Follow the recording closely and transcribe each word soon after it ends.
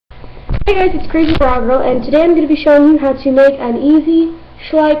Hey guys, it's Crazy Bridle, and today I'm going to be showing you how to make an easy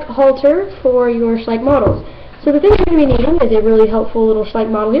Schleich halter for your Schleich models. So the things you're going to be needing is a really helpful little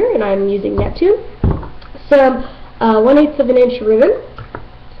Schleich model here, and I'm using Neptune, some 1/8 of an inch ribbon,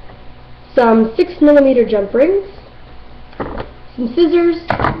 some 6mm jump rings, some scissors,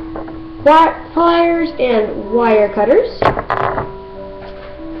 pliers, and wire cutters,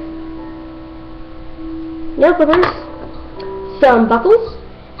 nail clippers, some buckles.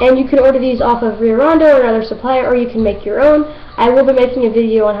 And you can order these off of Rio Rondo or another supplier, or you can make your own. I will be making a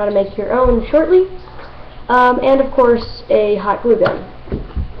video on how to make your own shortly. And of course, a hot glue gun.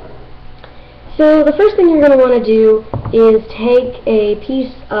 So the first thing you're going to want to do is take a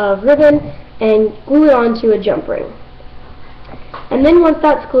piece of ribbon and glue it onto a jump ring. And then once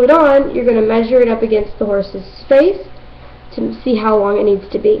that's glued on, you're going to measure it up against the horse's face to see how long it needs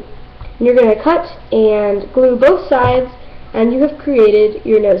to be. And you're going to cut and glue both sides, and you have created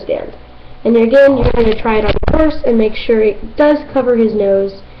your nose band. And again, you're going to try it on the horse and make sure it does cover his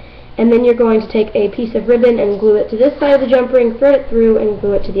nose. And then you're going to take a piece of ribbon and glue it to this side of the jump ring, thread it through, and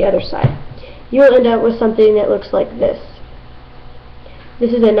glue it to the other side. You'll end up with something that looks like this.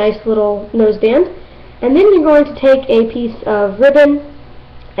 This is a nice little nose band. And then you're going to take a piece of ribbon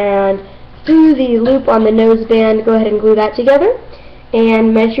and through the loop on the nose band, go ahead and glue that together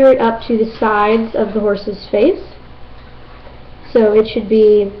and measure it up to the sides of the horse's face. So it should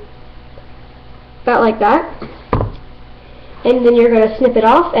be about like that. And then you're going to snip it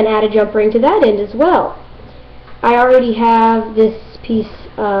off and add a jump ring to that end as well. I already have this piece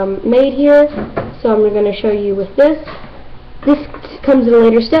made here, so I'm going to show you with this. This comes in a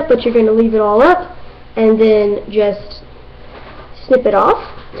later step, but you're going to leave it all up and then just snip it off.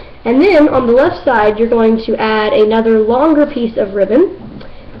 And then on the left side, you're going to add another longer piece of ribbon.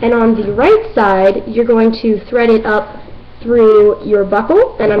 And on the right side, you're going to thread it up through your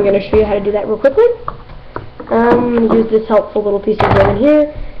buckle, and I'm going to show you how to do that real quickly. Use this helpful little piece of ribbon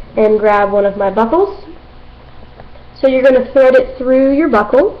here and grab one of my buckles. So you're going to thread it through your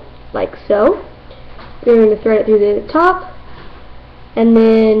buckle, like so. You're going to thread it through the top, and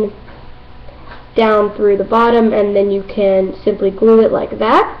then down through the bottom, and then you can simply glue it like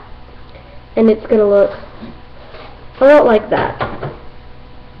that, and it's going to look a lot like that.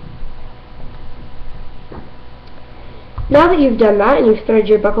 Now that you've done that and you've threaded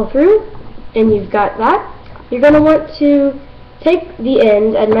your buckle through and you've got that, you're going to want to take the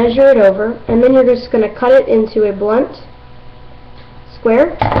end and measure it over, and then you're just going to cut it into a blunt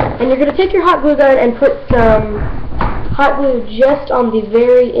square, and you're going to take your hot glue gun and put some hot glue just on the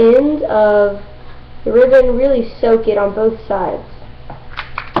very end of the ribbon. Really soak it on both sides.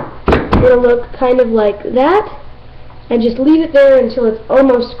 It's going to look kind of like that, and just leave it there until it's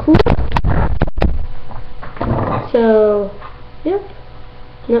almost cool. So, yep.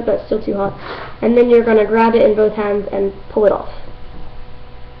 Nope, that's still too hot. And then you're going to grab it in both hands and pull it off.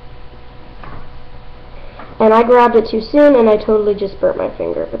 And I grabbed it too soon and I totally just burnt my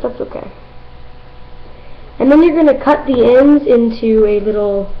finger, but that's okay. And then you're going to cut the ends into a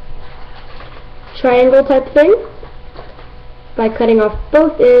little triangle type thing. By cutting off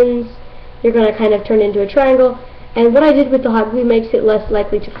both ends, you're going to kind of turn it into a triangle. And what I did with the hot glue makes it less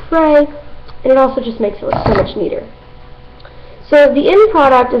likely to fray, and it also just makes it look so much neater. So the end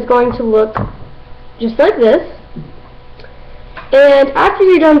product is going to look just like this. And after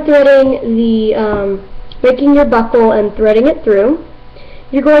you're done threading the, making your buckle and threading it through,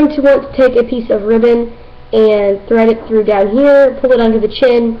 you're going to want to take a piece of ribbon and thread it through down here, pull it under the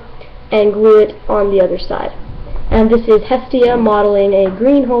chin, and glue it on the other side. And this is Hestia modeling a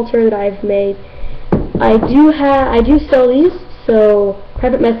green halter that I've made. I do sell these, so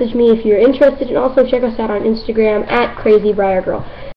private message me if you're interested, and also check us out on Instagram at Crazy Briar Girl.